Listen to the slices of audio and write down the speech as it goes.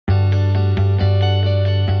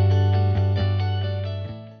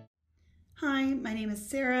my name is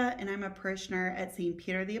Sarah, and I'm a parishioner at St.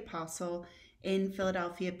 Peter the Apostle in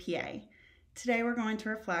Philadelphia, PA. Today we're going to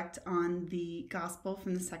reflect on the Gospel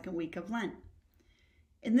from the second week of Lent.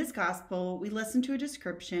 In this Gospel, we listen to a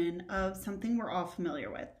description of something we're all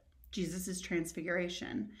familiar with, Jesus'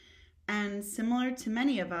 transfiguration. And similar to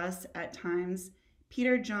many of us at times,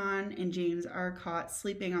 Peter, John, and James are caught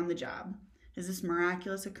sleeping on the job as this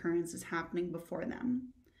miraculous occurrence is happening before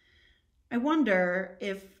them. I wonder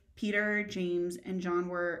if Peter, James, and John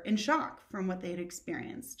were in shock from what they had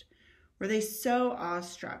experienced. Were they so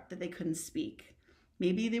awestruck that they couldn't speak?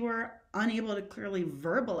 Maybe they were unable to clearly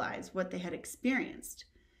verbalize what they had experienced.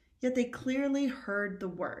 Yet they clearly heard the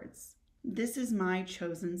words, "This is my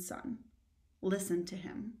chosen son. Listen to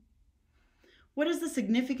him." What is the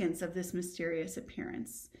significance of this mysterious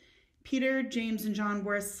appearance? Peter, James, and John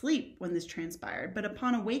were asleep when this transpired, but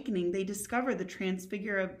upon awakening, they discovered the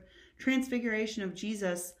transfiguration of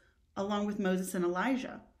Jesus along with Moses and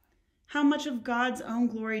Elijah. How much of God's own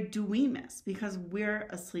glory do we miss because we're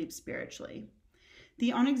asleep spiritually?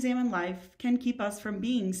 The unexamined life can keep us from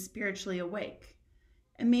being spiritually awake.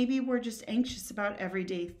 And maybe we're just anxious about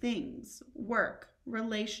everyday things, work,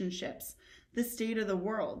 relationships, the state of the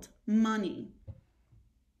world, money.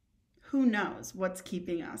 Who knows what's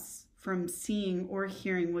keeping us from seeing or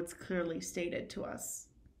hearing what's clearly stated to us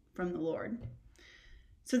from the Lord?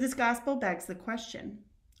 So this gospel begs the question,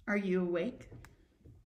 are you awake?